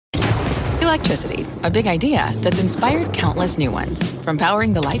Electricity, a big idea that's inspired countless new ones. From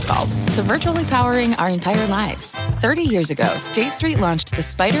powering the light bulb to virtually powering our entire lives. 30 years ago, State Street launched the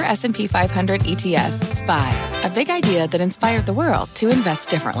SPDR S&P 500 ETF, SPY. A big idea that inspired the world to invest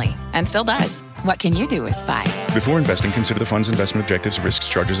differently. And still does. What can you do with SPY? Before investing, consider the fund's investment objectives, risks,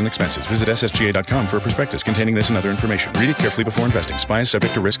 charges, and expenses. Visit ssga.com for a prospectus containing this and other information. Read it carefully before investing. SPY is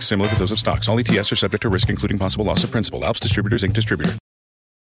subject to risks similar to those of stocks. All ETFs are subject to risk, including possible loss of principal. Alps Distributors, Inc. Distributor.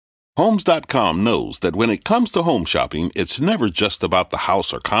 Homes.com knows that when it comes to home shopping, it's never just about the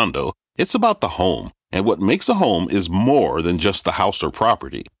house or condo. It's about the home. And what makes a home is more than just the house or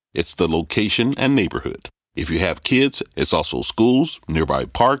property. It's the location and neighborhood. If you have kids, it's also schools, nearby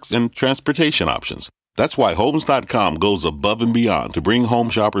parks, and transportation options. That's why Homes.com goes above and beyond to bring home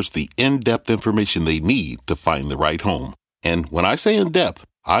shoppers the in-depth information they need to find the right home. And when I say in-depth,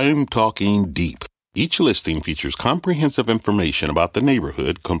 I'm talking deep. Each listing features comprehensive information about the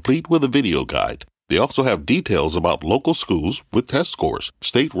neighborhood, complete with a video guide. They also have details about local schools with test scores,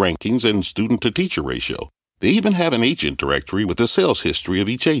 state rankings, and student-to-teacher ratio. They even have an agent directory with the sales history of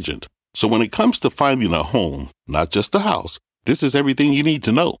each agent. So when it comes to finding a home, not just a house, this is everything you need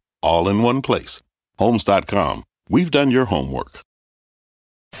to know, all in one place. Homes.com. We've done your homework.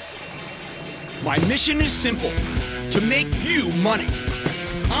 My mission is simple, to make you money.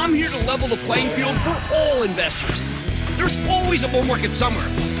 I'm here to level the playing field for all investors. There's always a bull market somewhere,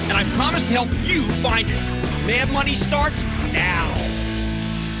 and I promise to help you find it. Mad Money starts now.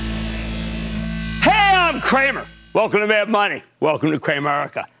 Hey, I'm Cramer. Welcome to Mad Money. Welcome to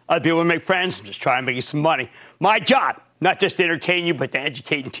Cramerica. Other people want to make friends. I'm just trying to make you some money. My job, not just to entertain you, but to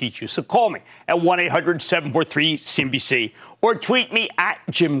educate and teach you. So call me at 1-800-743-CNBC or tweet me at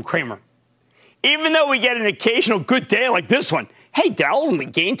Jim Cramer. Even though we get an occasional good day like this one, hey, Dow only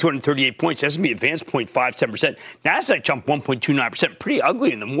gained 238 points. S&P advanced 0.57%. NASDAQ jumped 1.29%. Pretty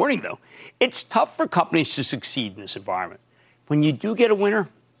ugly in the morning, though. It's tough for companies to succeed in this environment. When you do get a winner,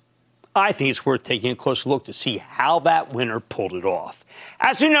 I think it's worth taking a closer look to see how that winner pulled it off.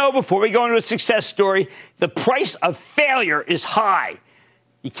 As we know, before we go into a success story, the price of failure is high.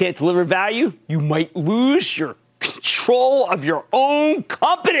 You can't deliver value, you might lose your control of your own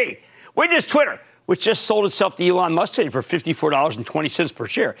company. Witness Twitter, which just sold itself to Elon Musk today for $54.20 per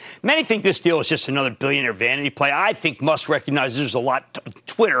share. Many think this deal is just another billionaire vanity play. I think Musk recognizes there's a lot to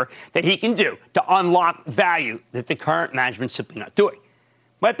Twitter that he can do to unlock value that the current management's simply not doing.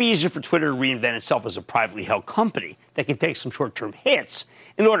 Might be easier for Twitter to reinvent itself as a privately held company that can take some short-term hits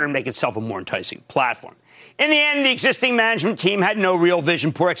in order to make itself a more enticing platform. In the end, the existing management team had no real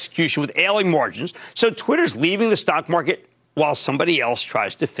vision, poor execution with ailing margins, so Twitter's leaving the stock market while somebody else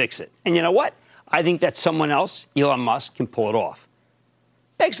tries to fix it. And you know what? I think that someone else, Elon Musk, can pull it off.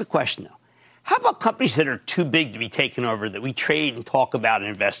 Begs the question, though. How about companies that are too big to be taken over that we trade and talk about and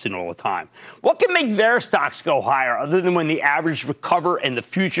invest in all the time? What can make their stocks go higher other than when the average recover and the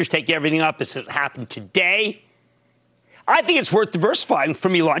futures take everything up as it happened today? I think it's worth diversifying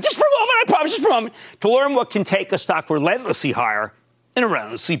from Elon. Just for a moment, I promise, just for a moment, to learn what can take a stock relentlessly higher in a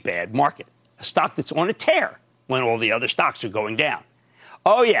relentlessly bad market. A stock that's on a tear when all the other stocks are going down.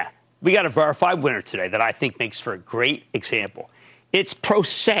 Oh, yeah. We got a verified winner today that I think makes for a great example. It's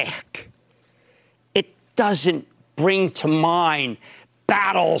prosaic. It doesn't bring to mind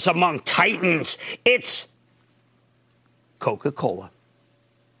battles among titans. It's Coca-Cola.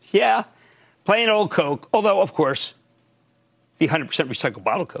 Yeah, plain old Coke, although, of course, the 100% recycled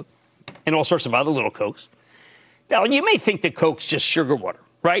bottle Coke and all sorts of other little Cokes. Now, you may think that Coke's just sugar water,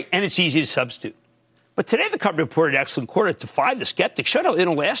 right? And it's easy to substitute. But today, the company reported an excellent quarter. Defied the skeptics, showed how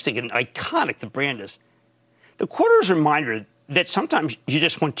inelastic and iconic the brand is. The quarter is a reminder that sometimes you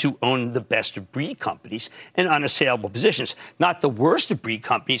just want to own the best of breed companies in unassailable positions, not the worst of breed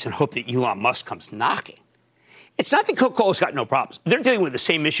companies and hope that Elon Musk comes knocking. It's not that Coca-Cola's got no problems. They're dealing with the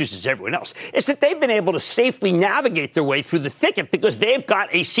same issues as everyone else. It's that they've been able to safely navigate their way through the thicket because they've got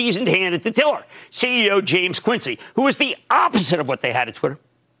a seasoned hand at the tiller, CEO James Quincy, who is the opposite of what they had at Twitter.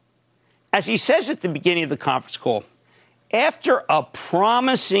 As he says at the beginning of the conference call, after a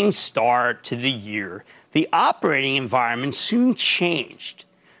promising start to the year, the operating environment soon changed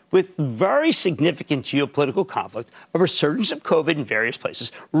with very significant geopolitical conflict, a resurgence of COVID in various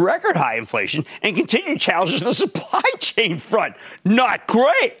places, record high inflation, and continued challenges on the supply chain front. Not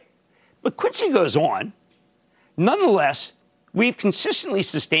great. But Quincy goes on. Nonetheless, we've consistently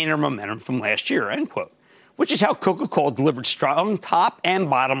sustained our momentum from last year, end quote. Which is how Coca-Cola delivered strong top and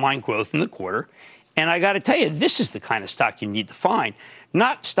bottom line growth in the quarter. And I got to tell you, this is the kind of stock you need to find,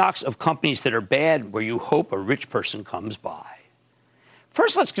 not stocks of companies that are bad where you hope a rich person comes by.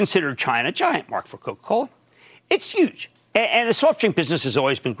 First, let's consider China, giant market for Coca-Cola. It's huge. And the soft drink business has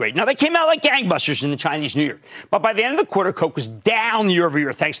always been great. Now, they came out like gangbusters in the Chinese New Year. But by the end of the quarter, Coke was down year over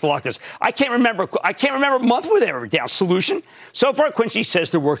year thanks to lockdowns. I can't remember a month where they were down. Solution? So far, Quincy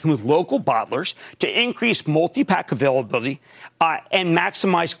says they're working with local bottlers to increase multi-pack availability and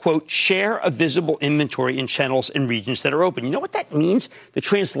maximize, quote, share of visible inventory in channels and regions that are open. You know what that means? The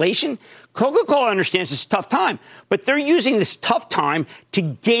translation? Coca-Cola understands it's a tough time, but they're using this tough time to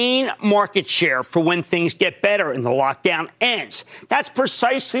gain market share for when things get better and the lockdown ends. That's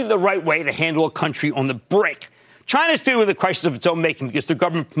precisely the right way to handle a country on the brink. China's dealing with a crisis of its own making because the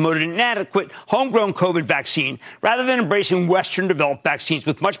government promoted an inadequate homegrown COVID vaccine rather than embracing Western-developed vaccines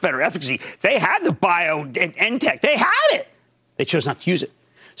with much better efficacy. They had the BioNTech. They had it. They chose not to use it.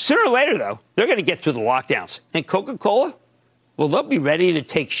 Sooner or later, though, they're going to get through the lockdowns. And Coca-Cola, well, they'll be ready to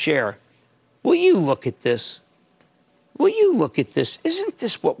take share. Will you look at this? Will you look at this? Isn't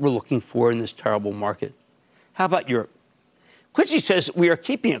this what we're looking for in this terrible market? How about Europe? Quincy says we are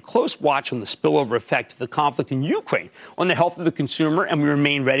keeping a close watch on the spillover effect of the conflict in Ukraine on the health of the consumer, and we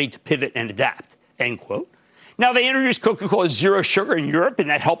remain ready to pivot and adapt, end quote. Now, they introduced Coca-Cola Zero Sugar in Europe, and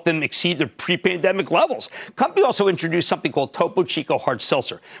that helped them exceed their pre-pandemic levels. The company also introduced something called Topo Chico Hard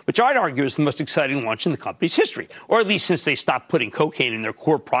Seltzer, which I'd argue is the most exciting launch in the company's history, or at least since they stopped putting cocaine in their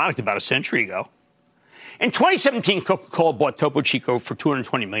core product about a century ago. In 2017, Coca-Cola bought Topo Chico for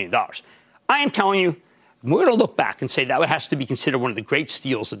 $220 million. I am telling you, we're going to look back and say that has to be considered one of the great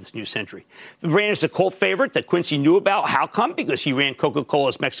steals of this new century. The brand is a cult favorite that Quincy knew about. How come? Because he ran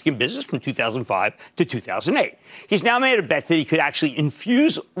Coca-Cola's Mexican business from 2005 to 2008. He's now made a bet that he could actually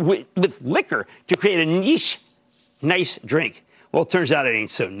infuse with liquor to create a nice drink. Well, it turns out it ain't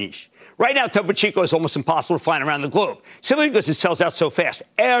so niche. Right now, Topo Chico is almost impossible to find around the globe, simply because it sells out so fast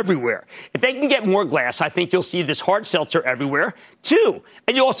everywhere. If they can get more glass, I think you'll see this hard seltzer everywhere, too.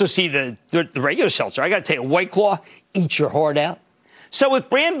 And you'll also see the regular seltzer. I got to tell you, White Claw, eat your heart out. So with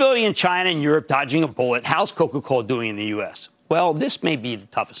brand building in China and Europe dodging a bullet, how's Coca-Cola doing in the U.S.? Well, this may be the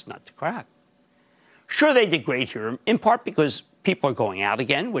toughest nut to crack. Sure, they did great here, in part because people are going out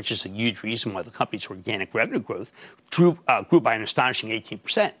again, which is a huge reason why the company's organic revenue growth grew by an astonishing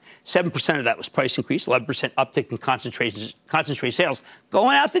 18%. 7% of that was price increase, 11% uptick in concentrate sales,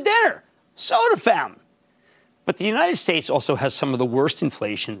 going out to dinner, soda fountain. But the United States also has some of the worst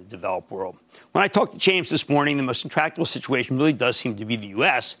inflation in the developed world. When I talked to James this morning, the most intractable situation really does seem to be the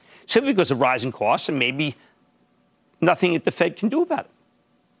U.S., simply because of rising costs and maybe nothing that the Fed can do about it.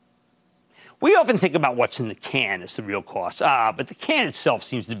 We often think about what's in the can as the real cost, but the can itself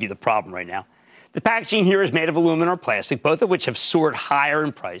seems to be the problem right now. The packaging here is made of aluminum or plastic, both of which have soared higher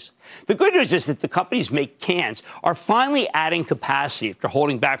in price. The good news is that the companies make cans are finally adding capacity after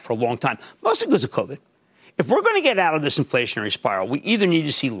holding back for a long time, mostly because of COVID. If we're going to get out of this inflationary spiral, we either need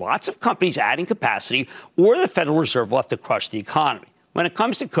to see lots of companies adding capacity or the Federal Reserve will have to crush the economy. When it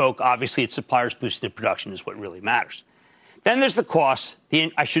comes to Coke, obviously its suppliers boosting their production is what really matters. Then there's the cost,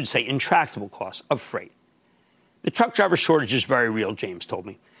 I should say intractable cost of freight. The truck driver shortage is very real, James told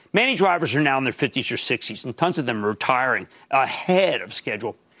me. Many drivers are now in their 50s or 60s, and tons of them are retiring ahead of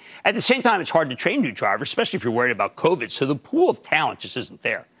schedule. At the same time, it's hard to train new drivers, especially if you're worried about COVID, so the pool of talent just isn't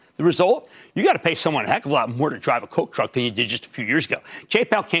there. The result? You got to pay someone a heck of a lot more to drive a Coke truck than you did just a few years ago.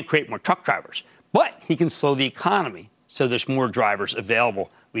 J-PAL can't create more truck drivers, but he can slow the economy so there's more drivers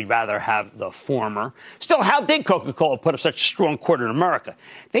available. We'd rather have the former. Still, how did Coca-Cola put up such a strong quarter in America?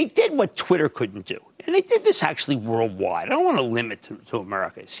 They did what Twitter couldn't do. And they did this actually worldwide. I don't want to limit to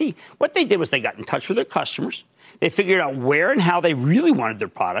America. See, what they did was they got in touch with their customers. They figured out where and how they really wanted their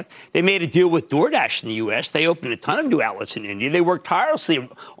product. They made a deal with DoorDash in the U.S. They opened a ton of new outlets in India. They worked tirelessly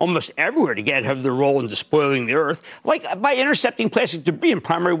almost everywhere to get ahead of their role in despoiling the earth, like by intercepting plastic debris in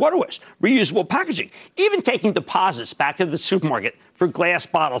primary waterways, reusable packaging, even taking deposits back at the supermarket for glass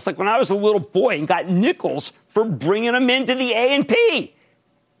bottles, like when I was a little boy and got nickels for bringing them into the A&P.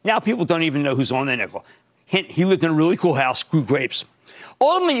 Now people don't even know who's on the nickel. Hint, he lived in a really cool house, grew grapes.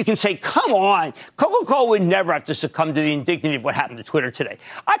 Ultimately, you can say, come on, Coca-Cola would never have to succumb to the indignity of what happened to Twitter today.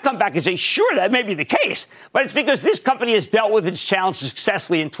 I come back and say, sure, that may be the case, but it's because this company has dealt with its challenges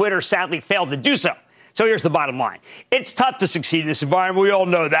successfully, and Twitter sadly failed to do so. So here's the bottom line. It's tough to succeed in this environment. We all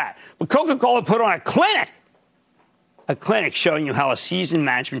know that. But Coca-Cola put on a clinic showing you how a seasoned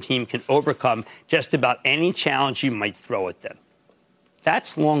management team can overcome just about any challenge you might throw at them.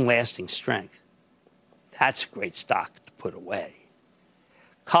 That's long-lasting strength. That's great stock to put away.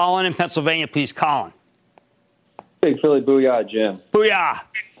 Colin in Pennsylvania, please, Colin. Big Philly, booyah, Jim. Booyah.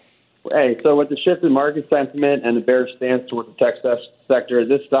 Hey, so with the shift in market sentiment and the bearish stance towards the tech sector,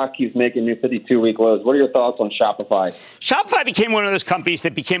 this stock keeps making new 52-week lows. What are your thoughts on Shopify? Shopify became one of those companies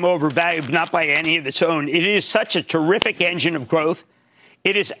that became overvalued, not by any of its own. It is such a terrific engine of growth.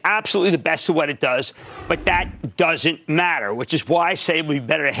 It is absolutely the best of what it does, but that doesn't matter, which is why I say we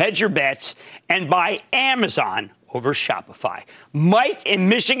better hedge your bets and buy Amazon over Shopify. Mike in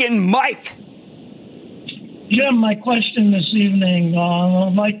Michigan. Mike. Jim, my question this evening,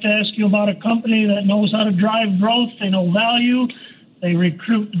 I'd like to ask you about a company that knows how to drive growth. They know value. They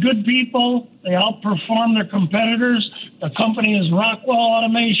recruit good people. They outperform their competitors. The company is Rockwell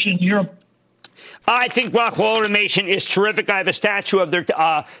Automation. I think Rockwell Automation is terrific. I have a statue of their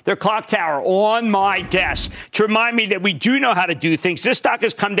clock tower on my desk to remind me that we do know how to do things. This stock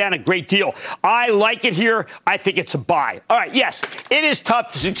has come down a great deal. I like it here. I think it's a buy. All right, yes, it is tough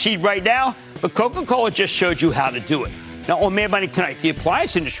to succeed right now, but Coca-Cola just showed you how to do it. Now, on Mad Money tonight, the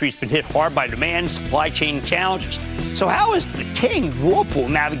appliance industry has been hit hard by demand, supply chain challenges. So how is the king, Whirlpool,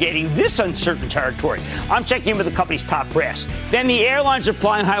 navigating this uncertain territory? I'm checking in with the company's top brass. Then the airlines are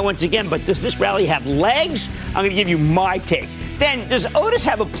flying high once again, but does this rally have legs? I'm going to give you my take. Then, does Otis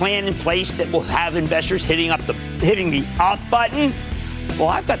have a plan in place that will have investors hitting the up button? Well,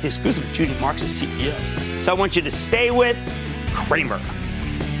 I've got the exclusive with Judy Marks, the CEO. So I want you to stay with Cramer.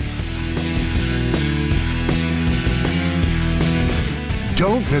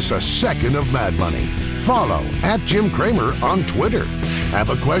 Don't miss a second of Mad Money. Follow @JimCramer on Twitter. Have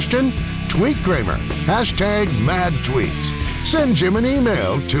a question? Tweet Cramer. #MadTweets. Send Jim an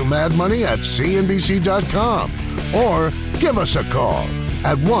email to madmoney@cnbc.com or give us a call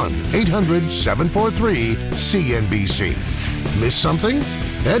at 1-800-743-CNBC. Miss something?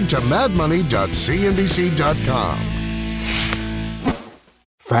 Head to madmoney.cnbc.com.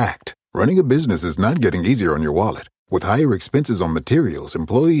 Fact. Running a business is not getting easier on your wallet. With higher expenses on materials,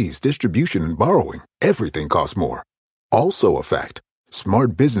 employees, distribution, and borrowing, everything costs more. Also a fact.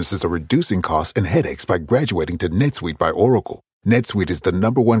 Smart businesses are reducing costs and headaches by graduating to NetSuite by Oracle. NetSuite is the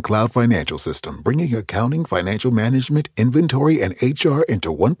 #1 cloud financial system, bringing accounting, financial management, inventory, and HR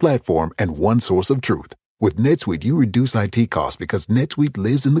into one platform and one source of truth. With NetSuite, you reduce IT costs because NetSuite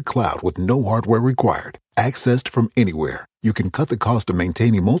lives in the cloud with no hardware required. Accessed from anywhere. You can cut the cost of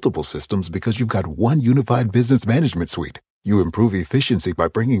maintaining multiple systems because you've got one unified business management suite. You improve efficiency by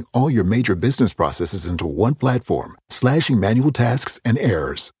bringing all your major business processes into one platform, slashing manual tasks and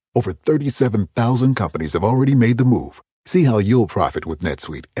errors. Over 37,000 companies have already made the move. See how you'll profit with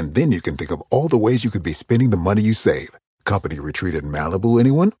NetSuite, and then you can think of all the ways you could be spending the money you save. Company retreat in Malibu,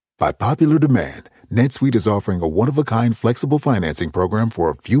 anyone? By popular demand, NetSuite is offering a one-of-a-kind flexible financing program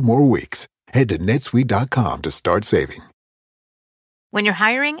for a few more weeks. Head to netsuite.com to start saving. When you're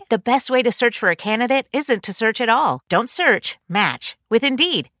hiring, the best way to search for a candidate isn't to search at all. Don't search, match with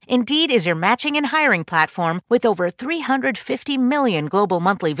Indeed. Indeed is your matching and hiring platform with over 350 million global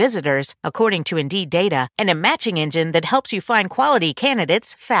monthly visitors, according to Indeed data, and a matching engine that helps you find quality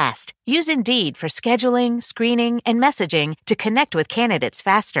candidates fast. Use Indeed for scheduling, screening, and messaging to connect with candidates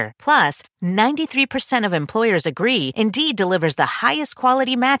faster. Plus, 93% of employers agree Indeed delivers the highest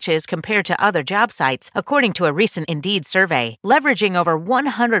quality matches compared to other job sites, according to a recent Indeed survey. Leveraging over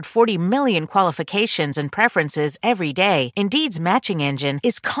 140 million qualifications and preferences every day, Indeed's matching engine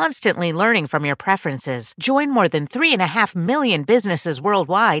is constantly learning from your preferences. Join more than 3.5 million businesses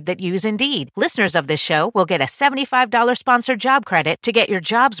worldwide that use Indeed. Listeners of this show will get a $75 sponsored job credit to get your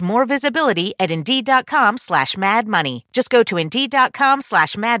jobs more visibility at Indeed.com/madmoney. Just go to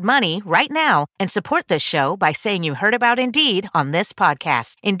Indeed.com/madmoney right now and support this show by saying you heard about Indeed on this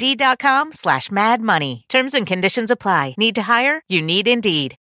podcast. Indeed.com/madmoney. Terms and conditions apply. Need to hire? You need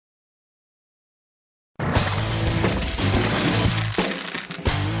Indeed.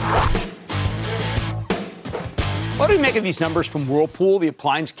 What do we make of these numbers from Whirlpool, the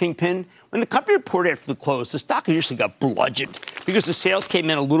appliance kingpin? When the company reported after the close, the stock initially got bludgeoned because the sales came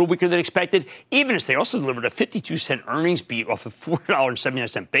in a little weaker than expected, even as they also delivered a 52-cent earnings beat off a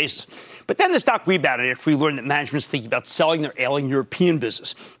 $4.79 basis. But then the stock rebounded after we learned that management's thinking about selling their ailing European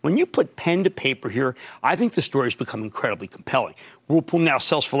business. When you put pen to paper here, I think the story has become incredibly compelling. Whirlpool now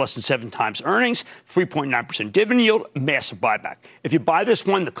sells for less than 7 times earnings, 3.9% dividend yield, massive buyback. If you buy this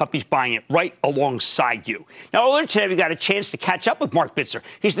one, the company's buying it right alongside you. Now, earlier today, we got a chance to catch up with Marc Bitzer.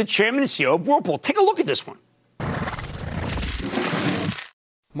 He's the chairman and CEO of Whirlpool. Take a look at this one.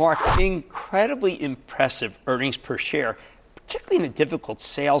 Mark, incredibly impressive earnings per share, particularly in a difficult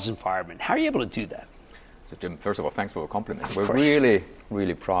sales environment. How are you able to do that? So, Jim, first of all, thanks for the compliment. We're really,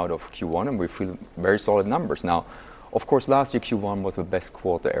 really proud of Q1, and we feel very solid numbers. Now, of course, last year Q1 was the best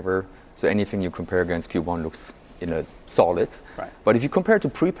quarter ever, so anything you compare against Q1 looks solid. Right. But if you compare it to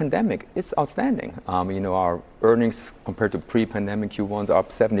pre-pandemic, it's outstanding. Our earnings compared to pre-pandemic Q1s are up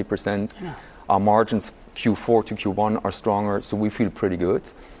 70%. Yeah. Our margins Q4 to Q1 are stronger, so we feel pretty good.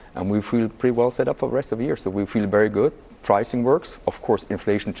 And we feel pretty well set up for the rest of the year. So we feel very good. Pricing works. Of course,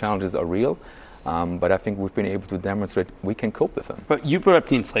 inflation challenges are real. But I think we've been able to demonstrate we can cope with them. But you brought up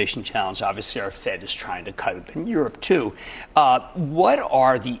the inflation challenge. Obviously, our Fed is trying to cut it in Europe, too. What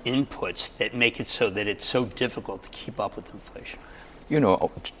are the inputs that make it so that it's so difficult to keep up with inflation?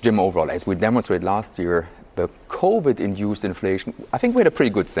 Jim, overall, as we demonstrated last year, the COVID-induced inflation, I think we had a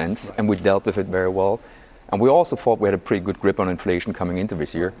pretty good sense, right, and we dealt with it very well. And we also thought we had a pretty good grip on inflation coming into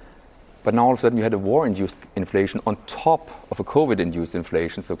this year. But now all of a sudden you had a war-induced inflation on top of a COVID-induced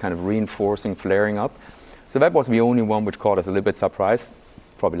inflation, so kind of reinforcing, flaring up. So that was the only one which caught us a little bit surprised.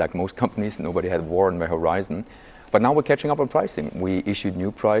 Probably like most companies, nobody had war on their horizon. But now we're catching up on pricing. We issued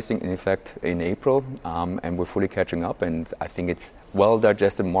new pricing, in effect, in April, and we're fully catching up. And I think it's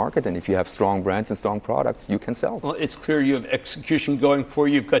well-digested market, and if you have strong brands and strong products, you can sell. Well, it's clear you have execution going for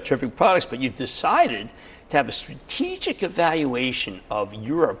you. You've got terrific products, but you've decided to have a strategic evaluation of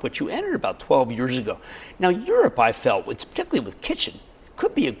Europe, which you entered about 12 years ago. Now, Europe, I felt, particularly with kitchen,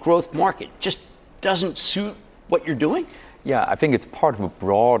 could be a growth market. Just doesn't suit what you're doing? Yeah, I think it's part of a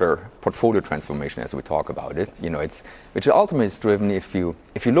broader portfolio transformation as we talk about it. Which ultimately is driven, if you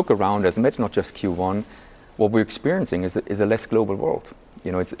look around us, and that's not just Q1, what we're experiencing is a less global world.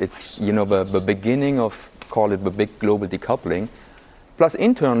 It's the beginning of, call it the big global decoupling. Plus,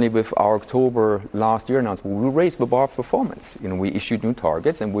 internally, with our October last year announcement, we raised the bar of performance. We issued new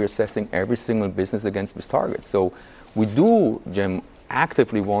targets, and we're assessing every single business against these targets. So we do, Jim,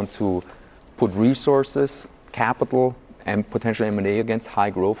 actively want to put resources, capital, and potential M&A against high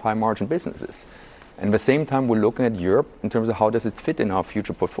growth, high margin businesses. And at the same time, we're looking at Europe in terms of how does it fit in our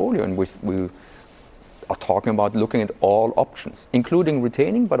future portfolio. And we are talking about looking at all options, including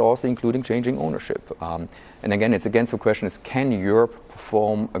retaining, but also including changing ownership. And again, it's against the question is, can Europe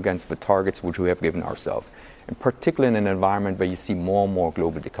perform against the targets which we have given ourselves? And particularly in an environment where you see more and more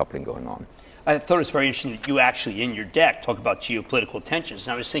global decoupling going on. I thought it was very interesting that you actually, in your deck, talk about geopolitical tensions.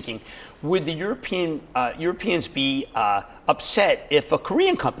 And I was thinking, would the Europeans be upset if a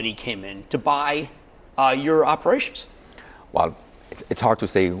Korean company came in to buy your operations? Well, it's hard to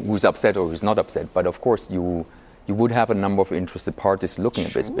say who's upset or who's not upset. But of course, you would have a number of interested parties looking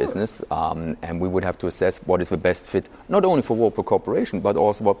at this business. And we would have to assess what is the best fit, not only for Whirlpool Corporation, but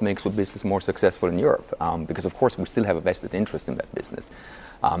also what makes the business more successful in Europe. Because, of course, we still have a vested interest in that business.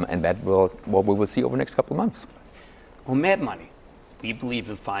 And that will what we will see over the next couple of months. Well, Mad Money, we believe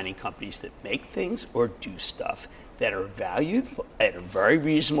in finding companies that make things or do stuff that are valued at a very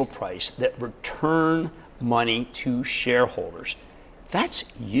reasonable price that return money to shareholders. That's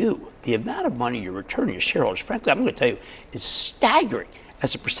you. The amount of money you're returning to shareholders, frankly, I'm going to tell you, is staggering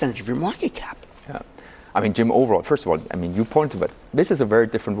as a percentage of your market cap. Yeah. I mean, Jim, overall, first of all, you pointed out, this is a very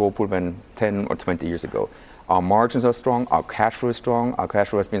different Whirlpool than 10 or 20 years ago. Our margins are strong, our cash flow is strong, our cash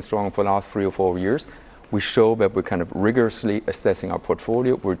flow has been strong for the last 3 or 4 years. We show that we're kind of rigorously assessing our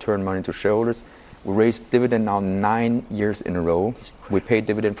portfolio, we return money to shareholders. We raised dividend now 9 years in a row. We paid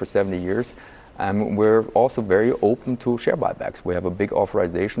dividend for 70 years. We're also very open to share buybacks. We have a big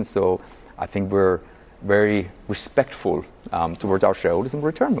authorization, so I think we're very respectful towards our shareholders and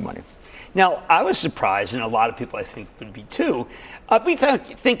return the money. Now, I was surprised, and a lot of people I think would be too, we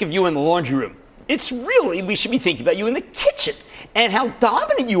think of you in the laundry room. It's really, we should be thinking about you in the kitchen and how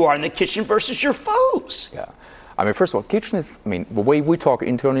dominant you are in the kitchen versus your foes. Yeah. First of all, kitchen is, the way we talk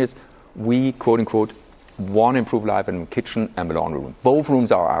internally is we, quote unquote, want to improve life in the kitchen and the laundry room. Both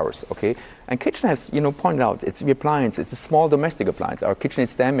rooms are ours, okay? And kitchen has, pointed out, it's the appliance, it's a small domestic appliance. Our KitchenAid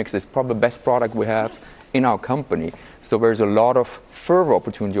Stand Mixer is probably the best product we have in our company. So there's a lot of further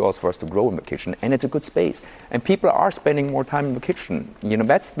opportunity also for us to grow in the kitchen, and it's a good space. And people are spending more time in the kitchen.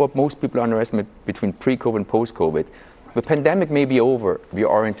 That's what most people underestimate between pre-COVID and post-COVID. The pandemic may be over, the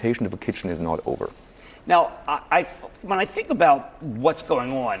orientation of the kitchen is not over. Now, when I think about what's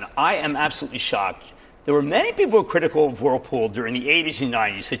going on, I am absolutely shocked. There were many people who were critical of Whirlpool during the 80s and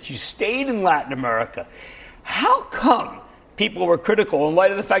 90s that you stayed in Latin America. How come people were critical in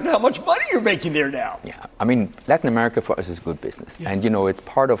light of the fact of how much money you're making there now? Yeah, Latin America for us is good business. Yeah. And, it's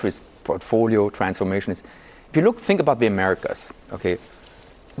part of his portfolio transformation. If you think about the Americas, okay,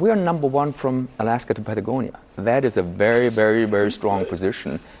 we are number one from Alaska to Patagonia. That is a very, very, very strong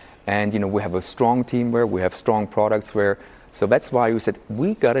position. And, we have a strong team where we have strong products where. So that's why we said,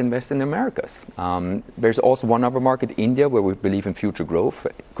 we got to invest in the Americas. There's also one other market, India, where we believe in future growth.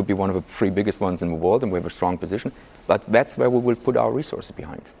 It could be one of the 3 biggest ones in the world, and we have a strong position. But that's where we will put our resources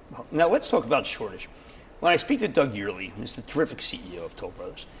behind. Now, let's talk about shortage. when I speak to Doug Yearley, who's the terrific CEO of Toll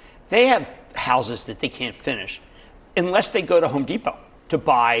Brothers, they have houses that they can't finish unless they go to Home Depot to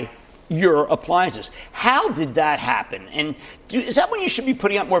buy your appliances. How did that happen? And is that when you should be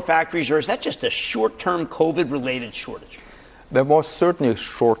putting up more factories, or is that just a short-term COVID-related shortage? There was certainly a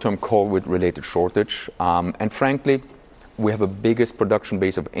short-term COVID-related shortage. And frankly, we have the biggest production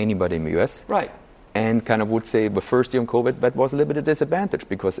base of anybody in the U.S. Right. And kind of would say the first year of COVID, that was a little bit of a disadvantage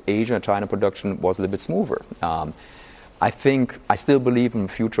because Asia and China production was a little bit smoother. I still believe in the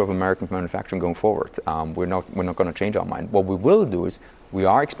future of American manufacturing going forward. We're not going to change our mind. What we will do is we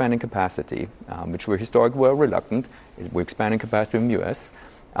are expanding capacity, which we're historically well reluctant. We're expanding capacity in the U.S.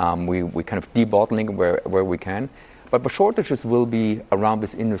 We kind of debottlenecking where we can. But the shortages will be around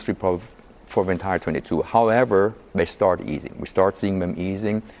this industry probably for the entire 22. However, they start easing. We start seeing them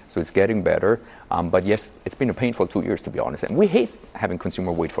easing, so it's getting better. But yes, it's been a painful 2 years, to be honest. And we hate having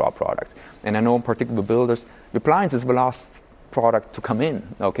consumer wait for our products. And I know in particular builders, the appliance is the last product to come in,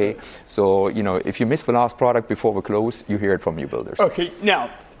 okay? So, if you miss the last product before we close, you hear it from you builders. Okay, now,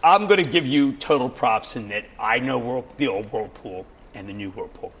 I'm going to give you total props in that I know the old Whirlpool and the new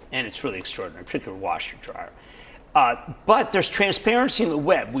Whirlpool, and it's really extraordinary, particularly washer dryer. But there's transparency in the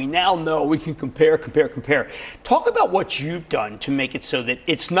web. We now know we can compare. Talk about what you've done to make it so that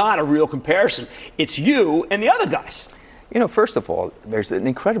it's not a real comparison. It's you and the other guys. First of all, there's an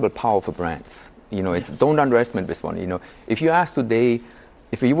incredible power for brands. Don't underestimate this one. If you ask today,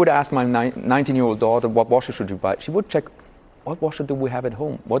 if you would ask my 19-year-old daughter what washer should you buy, she would check what washer do we have at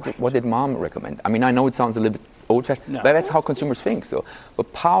home? What did mom recommend? I mean, I know it sounds a little bit old-fashioned, but that's how consumers think. So the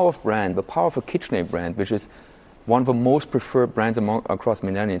power of brand, the power of a KitchenAid brand, which is one of the most preferred brands across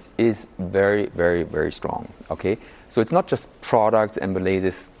millennials, is very, very, very strong. Okay, so it's not just products and the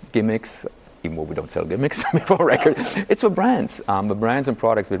latest gimmicks, even though we don't sell gimmicks for record. It's the brands. The brands and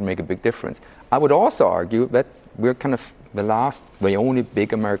products that make a big difference. I would also argue that we're kind of the only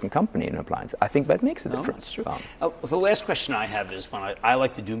big American company in appliances. I think that makes a difference. That's true. The last question I have is when I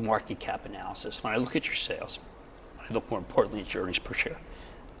like to do market cap analysis. When I look at your sales, I look more importantly at your earnings per share.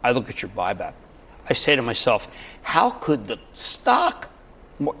 I look at your buyback. I say to myself, how could the stock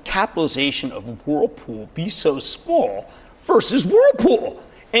capitalization of Whirlpool be so small versus Whirlpool?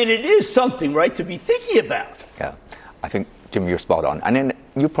 And it is something, right, to be thinking about. Yeah, I think, Jim, you're spot on. And then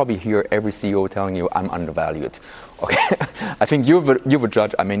you probably hear every CEO telling you, I'm undervalued. Okay, I think you're the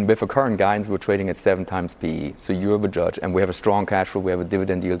judge. I mean, with the current guidance, we're trading at 7 times PE. So you're the judge. And we have a strong cash flow. We have a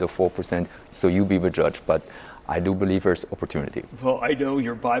dividend yield of 4%. So you be the judge. But I do believe there's opportunity. Well, I know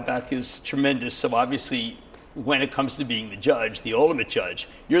your buyback is tremendous. So obviously, when it comes to being the judge, the ultimate judge,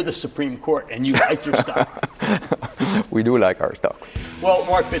 you're the Supreme Court and you like your stock. We do like our stock. Well,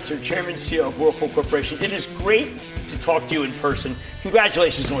 Marc Bitzer, Chairman and CEO of Whirlpool Corporation, it is great to talk to you in person.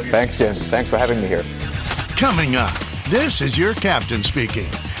 Congratulations on your Thanks, success. Jim. Thanks for having me here. Coming up, this is your captain speaking.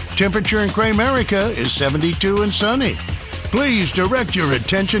 Temperature in Cramerica is 72 and sunny. Please direct your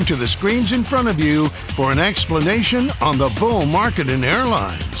attention to the screens in front of you for an explanation on the bull market in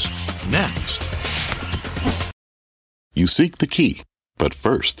airlines. Next. You seek the key, but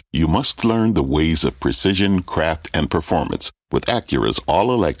first, you must learn the ways of precision, craft, and performance with Acura's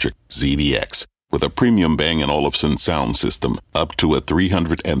all-electric ZDX. With a premium Bang & Olufsen sound system up to a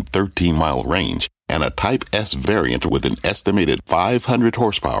 313-mile range and a Type S variant with an estimated 500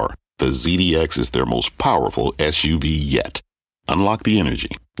 horsepower, the ZDX is their most powerful SUV yet. Unlock the energy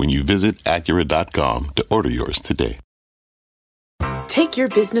when you visit Acura.com to order yours today. Take your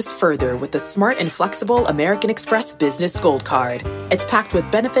business further with the smart and flexible American Express Business Gold Card. It's packed with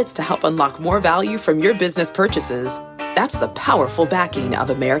benefits to help unlock more value from your business purchases. That's the powerful backing of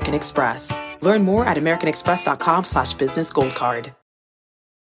American Express. Learn more at americanexpress.com/businessgoldcard.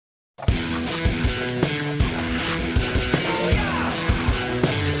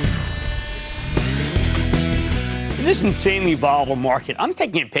 In this insanely volatile market, I'm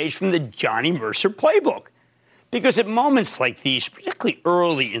taking a page from the Johnny Mercer playbook. Because at moments like these, particularly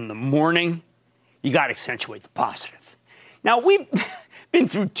early in the morning, you got to accentuate the positive. Now, we've been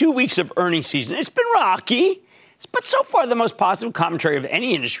through 2 weeks of earnings season. It's been rocky, but so far the most positive commentary of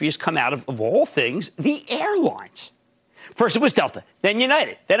any industry has come out of all things, the airlines. First it was Delta, then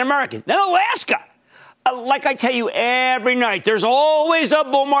United, then American, then Alaska. Like I tell you every night, there's always a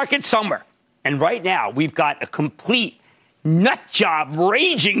bull market somewhere. And right now, we've got a complete nut job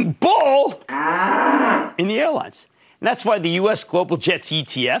raging bull in the airlines. And that's why the U.S. Global Jets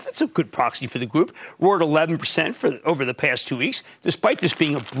ETF, it's a good proxy for the group, roared 11% over the past 2 weeks, despite this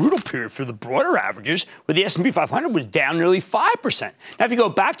being a brutal period for the broader averages, where the S&P 500 was down nearly 5%. Now, if you go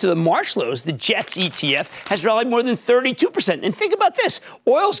back to the March lows, the Jets ETF has rallied more than 32%. And think about this.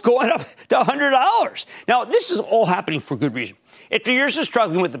 Oil's going up to $100. Now, this is all happening for good reason. After years of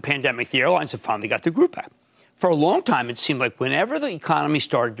struggling with the pandemic, the airlines have finally got their group back. For a long time, it seemed like whenever the economy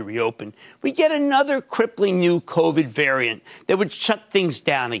started to reopen, we'd get another crippling new COVID variant that would shut things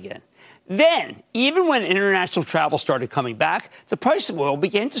down again. Then, even when international travel started coming back, the price of oil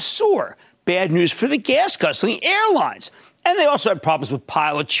began to soar. Bad news for the gas-guzzling airlines. And they also had problems with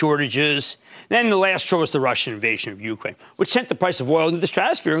pilot shortages. Then the last straw was the Russian invasion of Ukraine, which sent the price of oil into the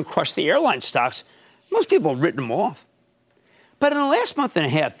stratosphere and crushed the airline stocks. Most people have written them off. But in the last month and a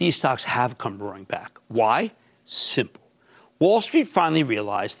half, these stocks have come roaring back. Why? Simple. Wall Street finally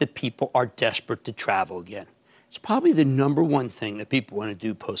realized that people are desperate to travel again. It's probably the number one thing that people want to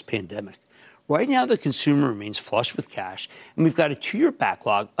do post-pandemic. Right now, the consumer remains flush with cash, and we've got a 2-year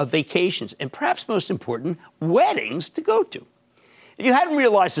backlog of vacations and, perhaps most important, weddings to go to. If you hadn't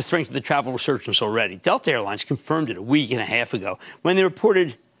realized the strength of the travel resurgence already, Delta Airlines confirmed it a week and a half ago when they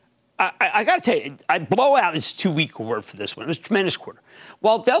reported, I got to tell you, blowout is too weak a word for this one. It was a tremendous quarter.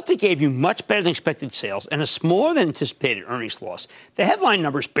 While Delta gave you much better than expected sales and a smaller than anticipated earnings loss, the headline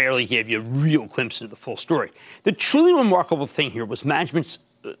numbers barely gave you a real glimpse into the full story. The truly remarkable thing here was management's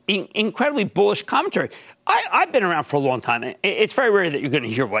incredibly bullish commentary. I've been around for a long time. It's very rare that you're going to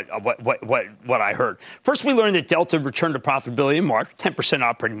hear what I heard. First, we learned that Delta returned to profitability in March, 10%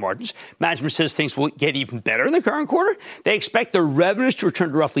 operating margins. Management says things will get even better in the current quarter. They expect their revenues to return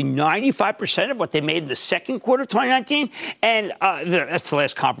to roughly 95% of what they made in the second quarter of 2019. And that's the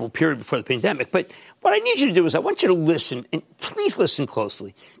last comparable period before the pandemic. But what I need you to do is I want you to listen, and please listen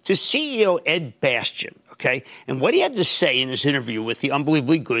closely, to CEO Ed Bastian. Okay, and what he had to say in his interview with the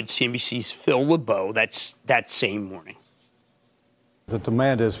unbelievably good CNBC's Phil LeBeau that same morning. The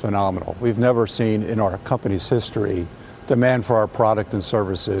demand is phenomenal. We've never seen in our company's history demand for our product and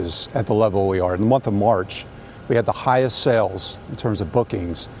services at the level we are. In the month of March, we had the highest sales in terms of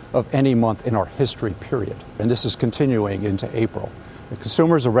bookings of any month in our history, period. And this is continuing into April. The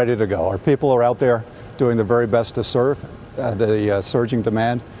consumers are ready to go. Our people are out there doing their very best to serve the surging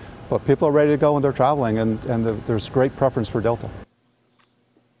demand. But people are ready to go when they're traveling, and there's great preference for Delta.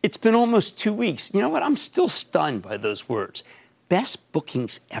 It's been almost 2 weeks. You know what? I'm still stunned by those words. Best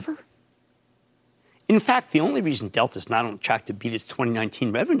bookings ever? In fact, the only reason Delta's not on track to beat its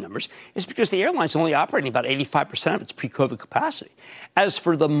 2019 revenue numbers is because the airline's only operating about 85% of its pre-COVID capacity. As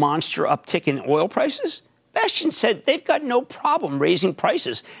for the monster uptick in oil prices, Bastian said they've got no problem raising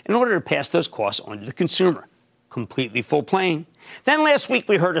prices in order to pass those costs on to the consumer. Completely full plane. Then last week,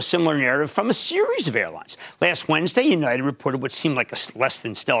 we heard a similar narrative from a series of airlines. Last Wednesday, United reported what seemed like a less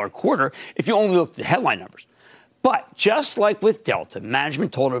than stellar quarter if you only looked at the headline numbers. But just like with Delta,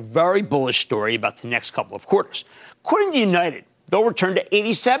 management told a very bullish story about the next couple of quarters. According to United, they'll return to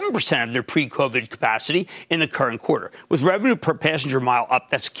 87% of their pre-COVID capacity in the current quarter, with revenue per passenger mile up,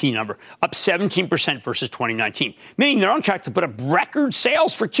 that's a key number, up 17% versus 2019, meaning they're on track to put up record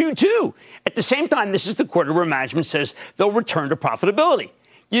sales for Q2. At the same time, this is the quarter where management says they'll return to profitability.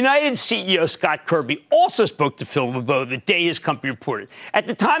 United CEO Scott Kirby also spoke to Phil LeBeau the day his company reported. At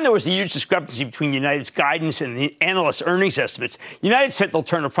the time, there was a huge discrepancy between United's guidance and the analysts' earnings estimates. United said they'll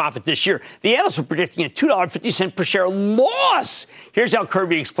turn a profit this year. The analysts were predicting a $2.50 per share loss. Here's how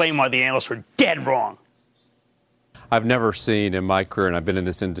Kirby explained why the analysts were dead wrong. I've never seen in my career, and I've been in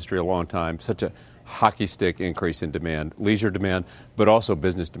this industry a long time, such a hockey stick increase in demand, leisure demand, but also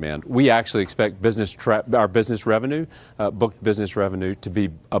business demand. We actually expect our business revenue, booked business revenue, to be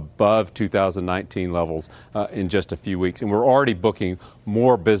above 2019 levels in just a few weeks. And we're already booking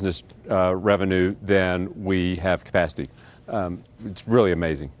more business revenue than we have capacity. It's really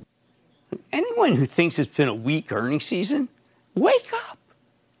amazing. Anyone who thinks it's been a weak earnings season, wake up.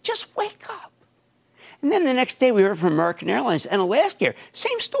 Just wake up. And then the next day we heard from American Airlines and Alaska Air,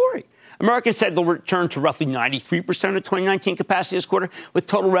 same story. American said they'll return to roughly 93% of 2019 capacity this quarter, with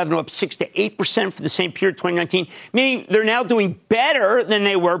total revenue up 6 to 8% for the same period 2019, meaning they're now doing better than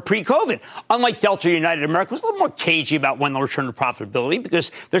they were pre-COVID. Unlike Delta or United, American was a little more cagey about when they'll return to profitability because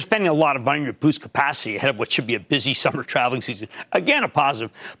they're spending a lot of money to boost capacity ahead of what should be a busy summer traveling season. Again, a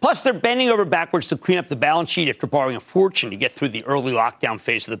positive. Plus, they're bending over backwards to clean up the balance sheet after borrowing a fortune to get through the early lockdown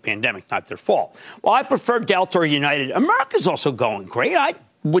phase of the pandemic. Not their fault. While I prefer Delta or United, America's also going great. I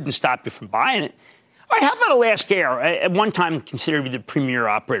wouldn't stop you from buying it. All right, how about Alaska Air? At one time considered to be the premier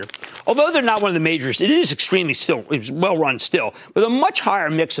operator. Although they're not one of the majors, it is extremely still, it's well run still, with a much higher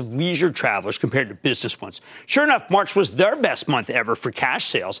mix of leisure travelers compared to business ones. Sure enough, March was their best month ever for cash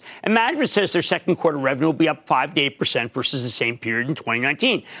sales, and management says their second quarter revenue will be up 5 to 8% versus the same period in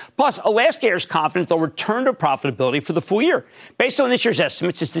 2019. Plus, Alaska Air is confident they'll return to profitability for the full year. Based on this year's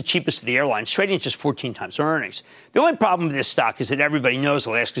estimates, it's the cheapest of the airlines, trading at just 14 times earnings. The only problem with this stock is that everybody knows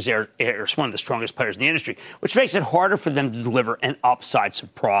Alaska Air is one of the strongest players in the industry, which makes it harder for them to deliver an upside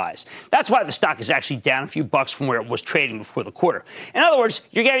surprise. That's why the stock is actually down a few bucks from where it was trading before the quarter. In other words,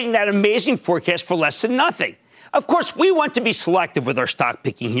 you're getting that amazing forecast for less than nothing. Of course, we want to be selective with our stock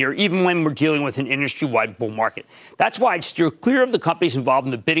picking here, even when we're dealing with an industry-wide bull market. That's why I'd steer clear of the companies involved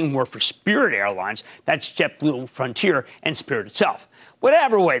in the bidding war for Spirit Airlines. That's JetBlue, Frontier, and Spirit itself.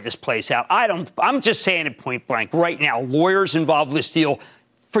 Whatever way this plays out, I'm just saying it point blank. Right now, lawyers involved with this deal,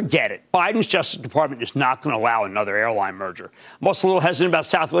 forget it. Biden's Justice Department is not going to allow another airline merger. I'm also a little hesitant about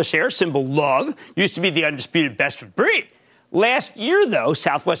Southwest Air, symbol LOVE, used to be the undisputed best of breed. Last year, though,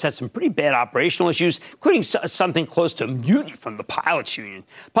 Southwest had some pretty bad operational issues, including something close to a mutiny from the pilots union.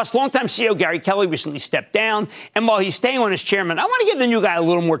 Plus, longtime CEO Gary Kelly recently stepped down, and while he's staying on as chairman, I want to give the new guy a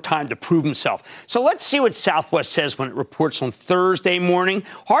little more time to prove himself. So let's see what Southwest says when it reports on Thursday morning.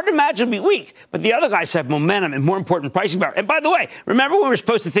 Hard to imagine it'll be weak, but the other guys have momentum and more important pricing power. And by the way, remember when we were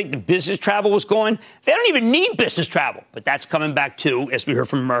supposed to think the business travel was going? They don't even need business travel, but that's coming back too, as we heard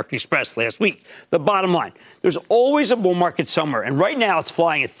from American Express last week. The bottom line, there's always a bull market somewhere, and right now it's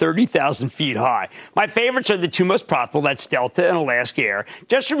flying at 30,000 feet high. My favorites are the two most profitable, that's Delta and Alaska Air.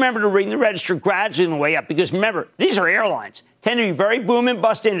 Just remember to ring the register gradually on the way up, because remember, these are airlines, tend to be very boom and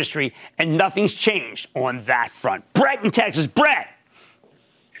bust industry, and nothing's changed on that front. Brett in Texas. Brett.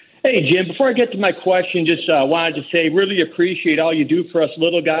 Hey, Jim, before I get to my question, just wanted to say really appreciate all you do for us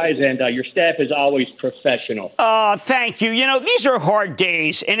little guys, and your staff is always professional. Thank you. You know, these are hard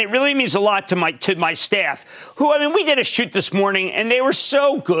days, and it really means a lot to my staff, who, I mean, we did a shoot this morning, and they were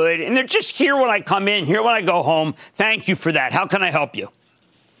so good, and they're just here when I come in, here when I go home. Thank you for that. How can I help you?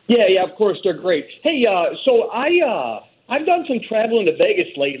 Yeah, of course, they're great. Hey, so I've done some traveling to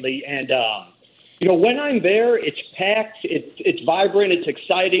Vegas lately, and you know, when I'm there, it's packed, it's vibrant, it's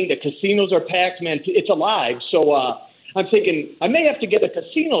exciting. The casinos are packed, man. It's alive. So I'm thinking I may have to get a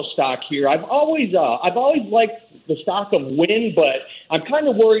casino stock here. I've always liked the stock of Wynn, but I'm kind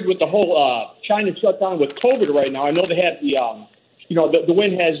of worried with the whole China shutdown with COVID right now. I know they have the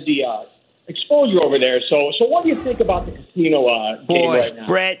Wynn has the exposure over there. So what do you think about the casino game right now?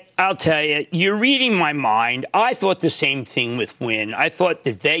 Brett, I'll tell you, you're reading my mind. I thought the same thing with Wynn. I thought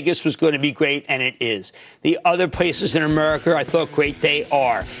that Vegas was going to be great, and it is. The other places in America, I thought great, they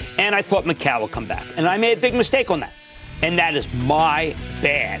are. And I thought Macau would come back. And I made a big mistake on that. And that is my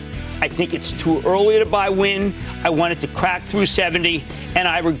bad. I think it's too early to buy Wynn. I wanted to crack through 70, and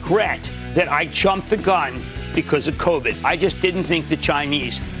I regret that I jumped the gun because of COVID. I just didn't think the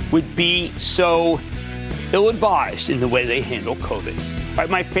Chinese would be so ill-advised in the way they handle COVID. All right,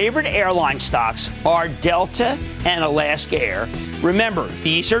 my favorite airline stocks are Delta and Alaska Air. Remember,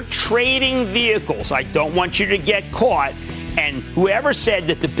 these are trading vehicles. I don't want you to get caught. And whoever said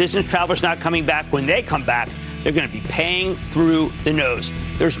that the business traveler's not coming back, when they come back, they're going to be paying through the nose.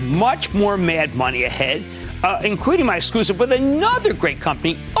 There's much more mad money ahead, including my exclusive with another great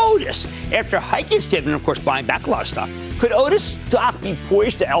company, Otis. After hiking its dividend, of course, buying back a lot of stock. Could Otis stock be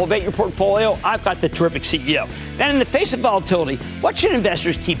poised to elevate your portfolio? I've got the terrific CEO. Then in the face of volatility, what should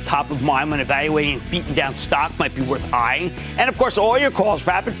investors keep top of mind when evaluating beaten down stock might be worth eyeing? And of course, all your calls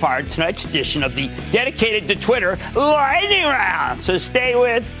rapid fire tonight's edition of the dedicated to Twitter Lightning Round. So stay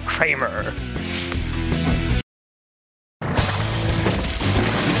with Cramer.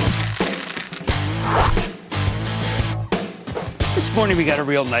 This morning, we got a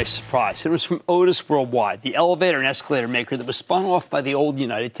real nice surprise. It was from Otis Worldwide, the elevator and escalator maker that was spun off by the old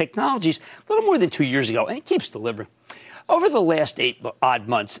United Technologies a little more than 2 years ago, and it keeps delivering. Over the last 8 odd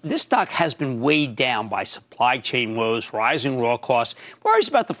months, this stock has been weighed down by supply chain woes, rising raw costs, worries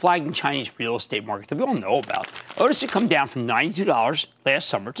about the flagging Chinese real estate market that we all know about. Otis had come down from $92 last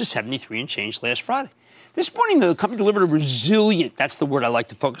summer to $73 and change last Friday. This morning, though, the company delivered a resilient, that's the word I like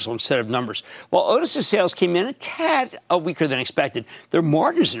to focus on instead of numbers. While Otis's sales came in a tad weaker than expected, their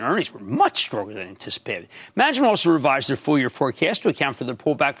margins and earnings were much stronger than anticipated. Management also revised their full-year forecast to account for their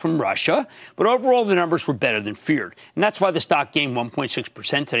pullback from Russia, but overall the numbers were better than feared. And that's why the stock gained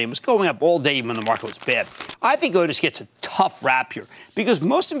 1.6% today and was going up all day even when the market was bad. I think Otis gets a tough rap here because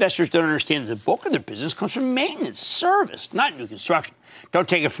most investors don't understand that the bulk of their business comes from maintenance, service, not new construction. Don't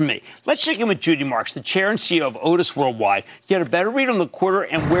take it from me. Let's check in with Judy Marks, the chair Chair and CEO of Otis Worldwide. Get a better read on the quarter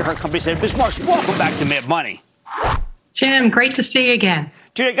and where her company's headed. Ms. Marks, welcome back to Mad Money. Jim, great to see you again.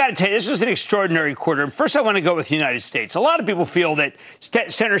 Dude, I got to tell you, this was an extraordinary quarter. And first, I want to go with the United States. A lot of people feel that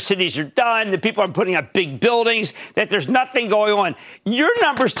center cities are done, that people are putting up big buildings, that there's nothing going on. Your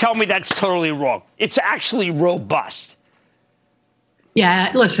numbers tell me that's totally wrong. It's actually robust.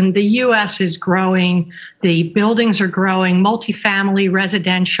 Yeah, listen, the U.S. is growing. The buildings are growing, multifamily,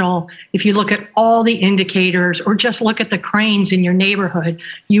 residential. If you look at all the indicators or just look at the cranes in your neighborhood,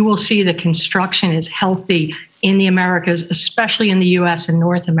 you will see the construction is healthy in the Americas, especially in the U.S. and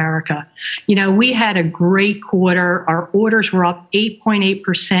North America. You know, we had a great quarter. Our orders were up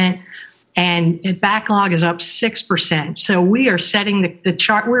 8.8%. And backlog is up 6%. So we are setting the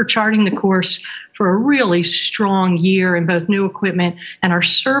chart. We're charting the course for a really strong year in both new equipment and our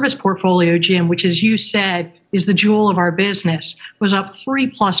service portfolio, Jim, which, as you said, is the jewel of our business, was up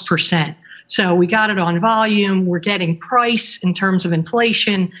 3+%. So we got it on volume. We're getting price in terms of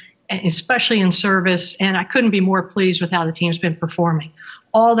inflation, especially in service. And I couldn't be more pleased with how the team's been performing.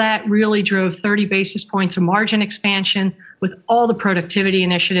 All that really drove 30 basis points of margin expansion with all the productivity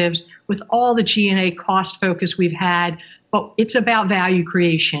initiatives, with all the G&A cost focus we've had. But it's about value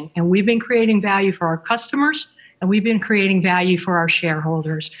creation. And we've been creating value for our customers, and we've been creating value for our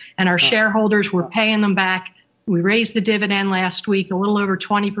shareholders. And our shareholders, we're paying them back. We raised the dividend last week, a little over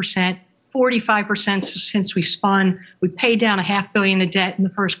 20%, 45% since we spun. We paid down $500 million of debt in the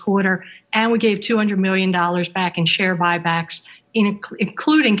first quarter, and we gave $200 million back in share buybacks,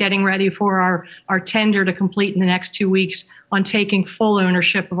 including getting ready for our tender to complete in the next 2 weeks on taking full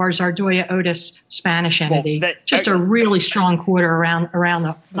ownership of our Zardoya Otis Spanish entity. Just a really strong quarter around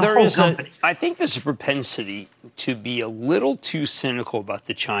the whole company. I think there's a propensity to be a little too cynical about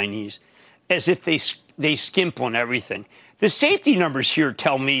the Chinese, as if they skimp on everything. The safety numbers here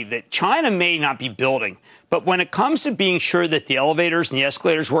tell me that China may not be building, but when it comes to being sure that the elevators and the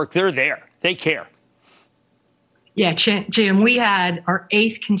escalators work, they're there. They care. Yeah, Jim, we had our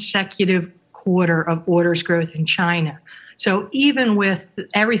 8th consecutive quarter of orders growth in China. So even with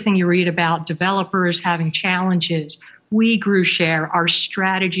everything you read about developers having challenges, we grew share. Our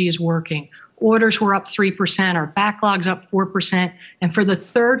strategy is working. Orders were up 3%. Our backlog's up 4%. And for the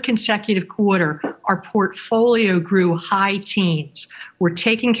 3rd consecutive quarter, our portfolio grew high teens. We're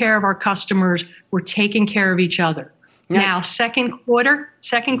taking care of our customers. We're taking care of each other. Now, second quarter,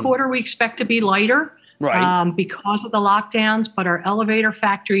 we expect to be lighter. Right. Because of the lockdowns, but our elevator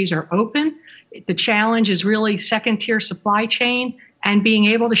factories are open. The challenge is really second-tier supply chain and being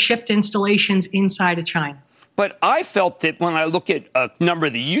able to ship to installations inside of China. But I felt that when I look at a number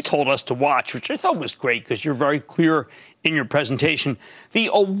that you told us to watch, which I thought was great because you're very clear in your presentation,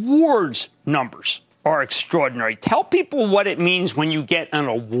 the awards numbers are extraordinary. Tell people what it means when you get an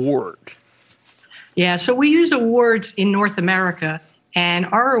award. Yeah, so we use awards in North America, and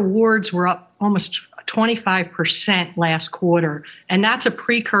our awards were up almost 25% last quarter. And that's a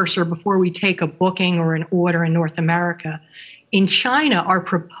precursor before we take a booking or an order in North America. In China, our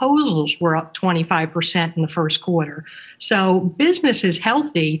proposals were up 25% in the first quarter. So business is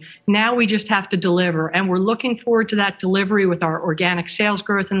healthy. Now we just have to deliver. And we're looking forward to that delivery with our organic sales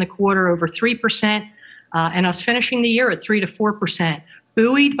growth in the quarter over 3%, and us finishing the year at 3 to 4%,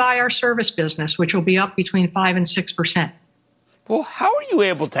 buoyed by our service business, which will be up between 5 and 6%. Well, how are you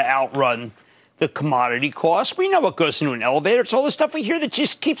able to outrun the commodity costs? We know what goes into an elevator. It's all the stuff we hear that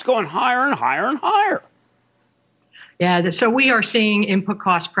just keeps going higher and higher and higher. Yeah, so we are seeing input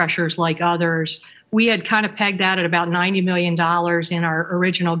cost pressures like others. We had kind of pegged that at about $90 million in our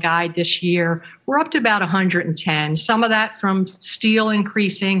original guide this year. We're up to about 110. Some of that from steel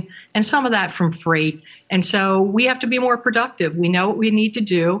increasing and some of that from freight. And so we have to be more productive. We know what we need to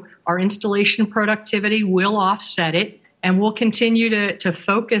do. Our installation productivity will offset it. And we'll continue to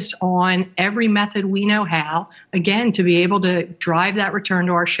focus on every method we know how, again, to be able to drive that return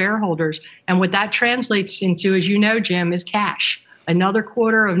to our shareholders. And what that translates into, as you know, Jim, is cash. Another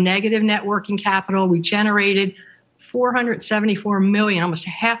quarter of negative net working capital. We generated $474 million, almost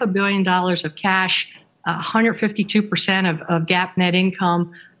 $500 million of cash, 152% of GAAP net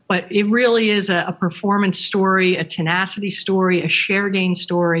income. But it really is a performance story, a tenacity story, a share gain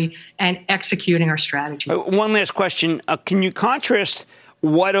story, and executing our strategy. One last question. Can you contrast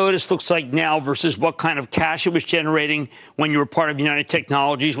what Otis looks like now versus what kind of cash it was generating when you were part of United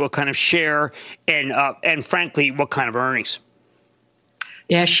Technologies, what kind of share, and frankly, what kind of earnings?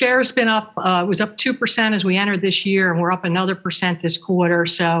 Yeah, share has been up. It was up 2% as we entered this year, and we're up another % this quarter.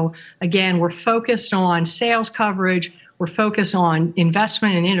 So again, we're focused on sales coverage. We're focused on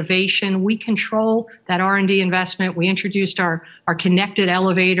investment and innovation. We control that R&D investment. We introduced our connected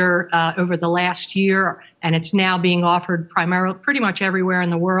elevator over the last year, and it's now being offered primarily pretty much everywhere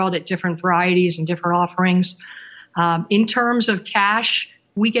in the world at different varieties and different offerings. In terms of cash,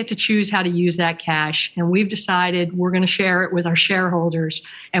 we get to choose how to use that cash, and we've decided we're going to share it with our shareholders,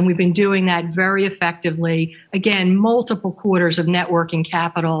 and we've been doing that very effectively. Again, multiple quarters of net working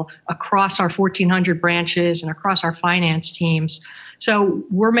capital across our 1,400 branches and across our finance teams. So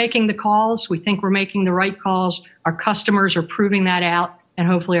we're making the calls. We think we're making the right calls. Our customers are proving that out, and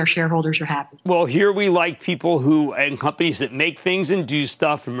hopefully our shareholders are happy. Well, here we like people who and companies that make things and do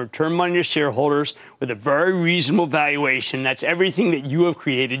stuff and return money to shareholders with a very reasonable valuation. That's everything that you have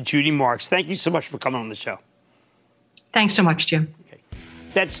created. Judy Marks, thank you so much for coming on the show. Thanks so much, Jim. Okay.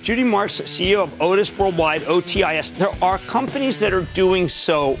 That's Judy Marks, CEO of Otis Worldwide, OTIS. There are companies that are doing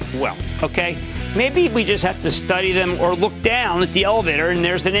so well, okay? Maybe we just have to study them or look down at the elevator, and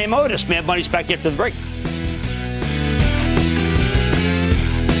there's the name Otis. Mad Money's back after the break.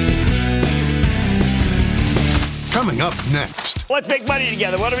 Coming up next. Let's make money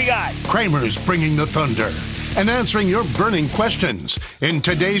together. What do we got? Cramer's bringing the thunder and answering your burning questions in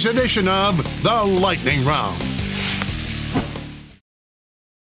today's edition of The Lightning Round.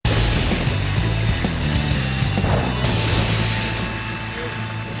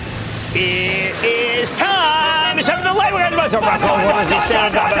 It is time. It's time for the lightning round.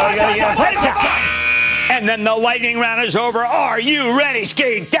 And then the lightning round is over. Are you ready,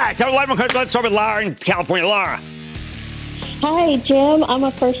 Ski Dad? Let's start with Laura in California. Laura. Hi, Jim. I'm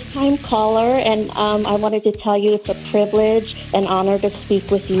a first-time caller, and I wanted to tell you it's a privilege and honor to speak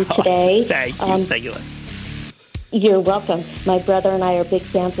with you today. Thank you. Thank you. You're welcome. My brother and I are big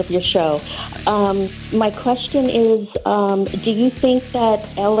fans of your show. My question is, do you think that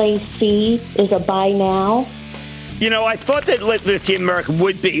LAC is a buy now? You know, I thought that Lithium America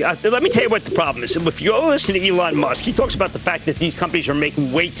would be. Let me tell you what the problem is. If you go listen to Elon Musk, he talks about the fact that these companies are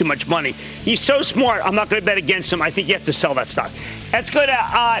making way too much money. He's so smart, I'm not going to bet against him. I think you have to sell that stock. Let's go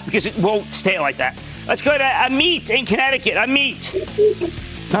to, because it won't stay like that. Let's go to Amit in Connecticut. Amit.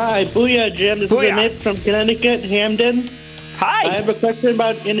 Hi, booyah, Jim. This is Amit from Connecticut, Hamden. Hi. I have a question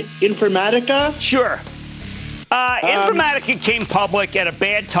about Informatica. Sure. Informatica came public at a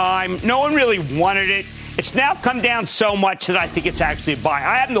bad time. No one really wanted it. It's now come down so much that I think it's actually a buy.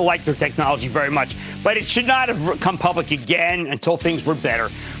 I happen to like their technology very much, but it should not have come public again until things were better.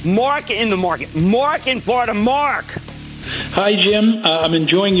 Mark in the market. Mark in Florida. Mark. Hi, Jim. I'm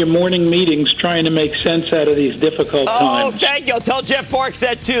enjoying your morning meetings, trying to make sense out of these difficult times. Oh, thank you. I'll tell Jeff Parks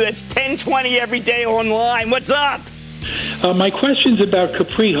that, too. That's 10:20 every day online. What's up? My question's about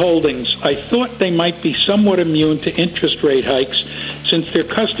Capri Holdings. I thought they might be somewhat immune to interest rate hikes since their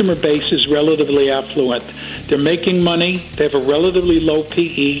customer base is relatively affluent. They're making money. They have a relatively low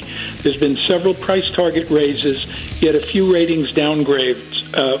PE. There's been several price target raises, yet a few ratings downgrades.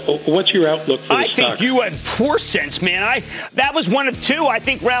 What's your outlook for the stock? I think you had poor sense, man. That was one of two. I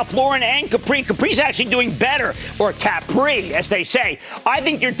think Ralph Lauren and Capri. Capri's actually doing better, or Capri, as they say. I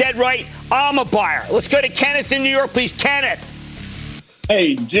think you're dead right. I'm a buyer. Let's go to Kenneth in New York, please. Kenneth.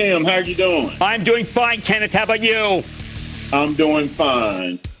 Hey, Jim, how you doing? I'm doing fine, Kenneth. How about you? I'm doing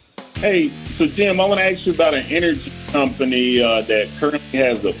fine. Hey, so Jim, I want to ask you about an energy company that currently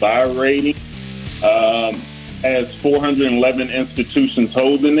has a buy rating. Has 411 institutions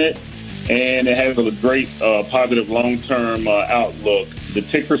holding it, and it has a great positive long-term outlook. The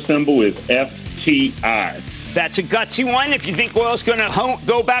ticker symbol is FTI. That's a gutsy one. If you think oil's going to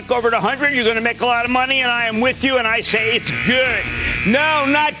go back over to 100, you're going to make a lot of money, and I am with you, and I say it's good. No,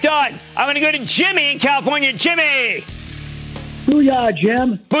 not done. I'm going to go to Jimmy in California. Jimmy! Booyah,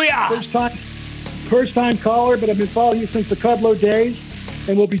 Jim. Booyah! First time caller, but I've been following you since the Kudlow days,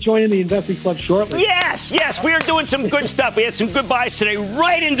 and we'll be joining the investing club shortly. Yes, we are doing some good stuff. We had some good buys today,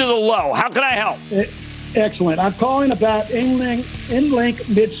 right into the low. How can I help? Excellent. I'm calling about EnLink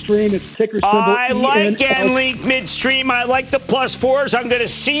Midstream. It's ticker symbol I like EnLink Midstream. I like the +4s. I'm going to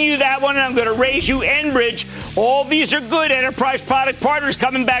see you that one, and I'm going to raise you Enbridge. All these are good. Enterprise Product Partners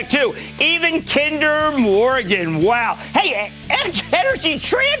coming back, too. Even Kinder Morgan. Wow. Hey, Energy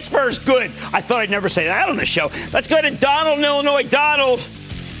Transfer's good. I thought I'd never say that on the show. Let's go to Donald in Illinois. Donald.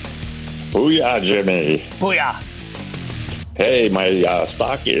 Booyah, Jimmy. Booyah. Hey, my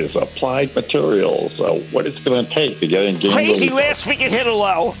stock is Applied Materials. What it's going to take to get in game? Crazy. Last week it hit a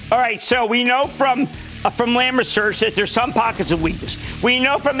low. All right, so we know from Lam Research that there's some pockets of weakness. We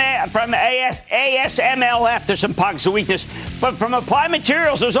know from ASMLF there's some pockets of weakness. But from Applied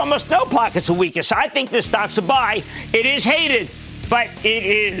Materials, there's almost no pockets of weakness. I think this stock's a buy. It is hated. but it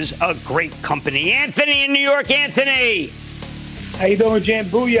is a great company. Anthony in New York. Anthony. How you doing, Jim?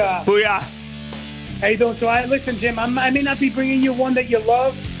 Booyah. Booyah. How you doing? So, listen, Jim, I may not be bringing you one that you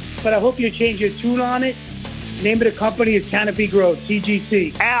love, but I hope you change your tune on it. Name of the company is Canopy Growth,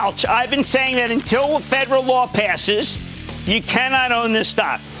 CGC. Ouch. I've been saying that until federal law passes, you cannot own this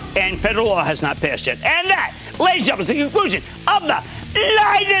stock. And federal law has not passed yet. And that, ladies and gentlemen, is the conclusion of the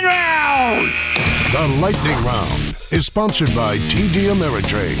Lightning Round. The Lightning Round is sponsored by TD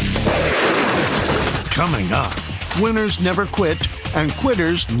Ameritrade. Coming up, winners never quit and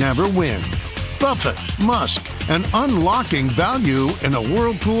quitters never win. Buffett, Musk, and unlocking value in a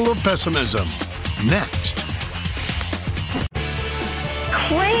whirlpool of pessimism. Next.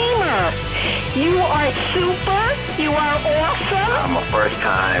 Cramer, you are super. You are awesome. I'm a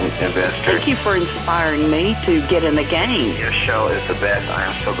first-time investor. Thank you for inspiring me to get in the game. Your show is the best. I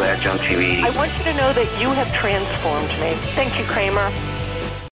am so glad you're on TV. I want you to know that you have transformed me. Thank you, Cramer.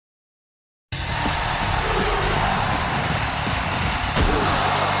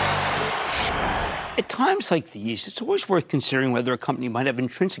 At times like these, it's always worth considering whether a company might have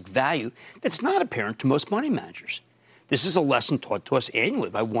intrinsic value that's not apparent to most money managers. This is a lesson taught to us annually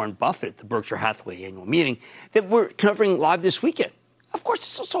by Warren Buffett at the Berkshire Hathaway annual meeting that we're covering live this weekend. Of course,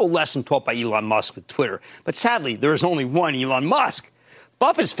 it's also a lesson taught by Elon Musk with Twitter, but sadly, there is only one Elon Musk.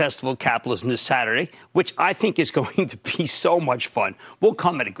 Buffett's Festival of Capitalism this Saturday, which I think is going to be so much fun, will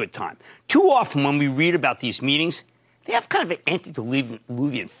come at a good time. Too often when we read about these meetings, they have kind of an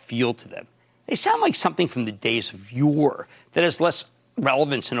antediluvian feel to them. They sound like something from the days of yore that has less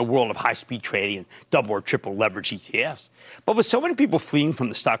relevance in a world of high-speed trading and double or triple leverage ETFs. But with so many people fleeing from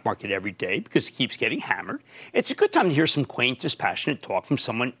the stock market every day because it keeps getting hammered, it's a good time to hear some quaint, dispassionate talk from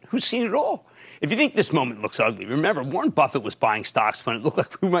someone who's seen it all. If you think this moment looks ugly, remember, Warren Buffett was buying stocks when it looked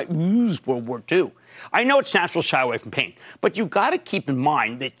like we might lose World War II. I know it's natural to shy away from pain, but you've got to keep in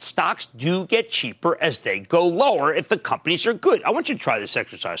mind that stocks do get cheaper as they go lower if the companies are good. I want you to try this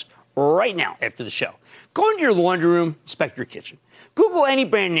exercise right now after the show. Go into your laundry room, inspect your kitchen. Google any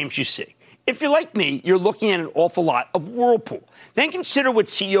brand names you see. If you're like me, you're looking at an awful lot of Whirlpool. Then consider what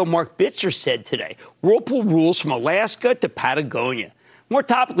CEO Mark Bitzer said today. Whirlpool rules from Alaska to Patagonia. More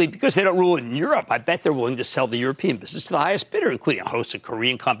topically, because they don't rule in Europe, I bet they're willing to sell the European business to the highest bidder, including a host of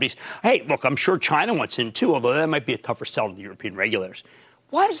Korean companies. Hey, look, I'm sure China wants in too, although that might be a tougher sell to the European regulators.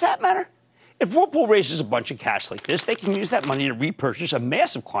 Why does that matter? If Whirlpool raises a bunch of cash like this, they can use that money to repurchase a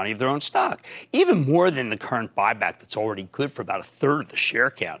massive quantity of their own stock, even more than the current buyback that's already good for about a third of the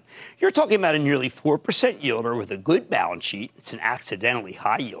share count. You're talking about a nearly 4% yielder with a good balance sheet. It's an accidentally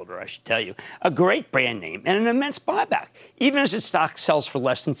high yielder, I should tell you, a great brand name, and an immense buyback, even as its stock sells for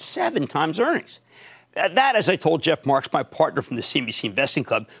less than 7 times earnings. That, as I told Jeff Marks, my partner from the CNBC Investing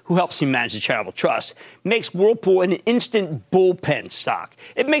Club, who helps me manage the charitable trust, makes Whirlpool an instant bullpen stock.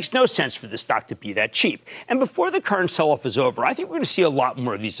 It makes no sense for the stock to be that cheap. And before the current sell-off is over, I think we're going to see a lot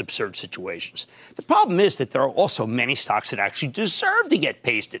more of these absurd situations. The problem is that there are also many stocks that actually deserve to get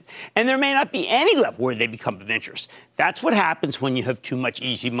pasted, and there may not be any level where they become of interest. That's what happens when you have too much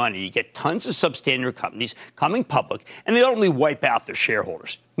easy money. You get tons of substandard companies coming public, and they ultimately wipe out their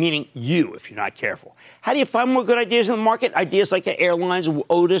shareholders, meaning you if you're not careful. How do you find more good ideas in the market? Ideas like the airlines,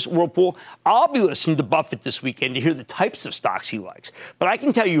 Otis, Whirlpool. I'll be listening to Buffett this weekend to hear the types of stocks he likes. But I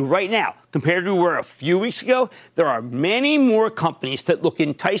can tell you right now, compared to where a few weeks ago, there are many more companies that look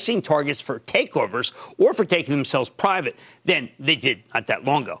enticing targets for takeovers or for taking themselves private than they did not that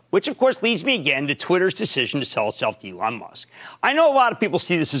long ago, which, of course, leads me again to Twitter's decision to sell itself to Elon Musk. I know a lot of people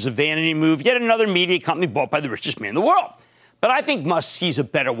see this as a vanity move, yet another media company bought by the richest man in the world. But I think Musk sees a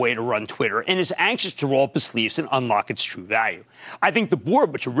better way to run Twitter and is anxious to roll up his sleeves and unlock its true value. I think the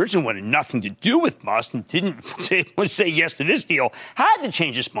board, which originally wanted nothing to do with Musk and didn't say yes to this deal, had to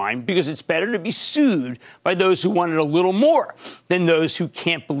change its mind because it's better to be sued by those who wanted a little more than those who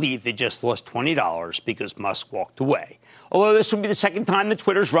can't believe they just lost $20 because Musk walked away. Although this will be the second time that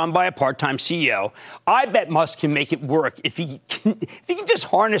Twitter's run by a part-time CEO, I bet Musk can make it work if he can just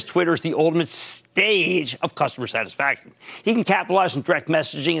harness Twitter as the ultimate stage of customer satisfaction. He can capitalize on direct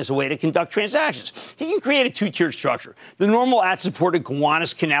messaging as a way to conduct transactions. He can create a two-tiered structure, the normal ad-supported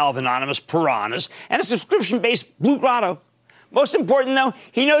Gowanus canal of anonymous piranhas, and a subscription-based Blue Grotto. Most important, though,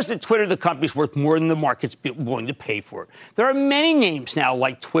 he knows that Twitter, the company's worth more than the market's willing to pay for it. There are many names now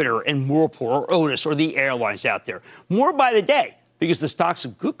like Twitter and Whirlpool or Otis or the airlines out there, more by the day, because the stocks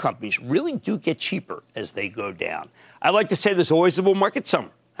of good companies really do get cheaper as they go down. I like to say there's always a bull market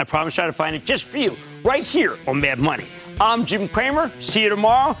somewhere. I promise to find it just for you, right here on Mad Money. I'm Jim Cramer. See you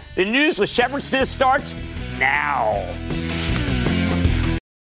tomorrow. The news with Shepard Smith starts now.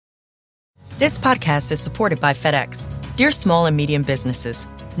 This podcast is supported by FedEx. Dear small and medium businesses,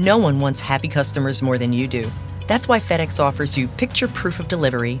 no one wants happy customers more than you do. That's why FedEx offers you picture proof of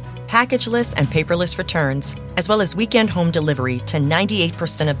delivery, packageless and paperless returns, as well as weekend home delivery to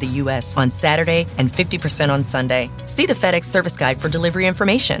 98% of the U.S. on Saturday and 50% on Sunday. See the FedEx service guide for delivery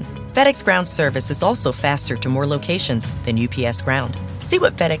information. FedEx Ground service is also faster to more locations than UPS Ground. See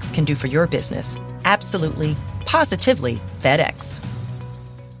what FedEx can do for your business. Absolutely, positively FedEx.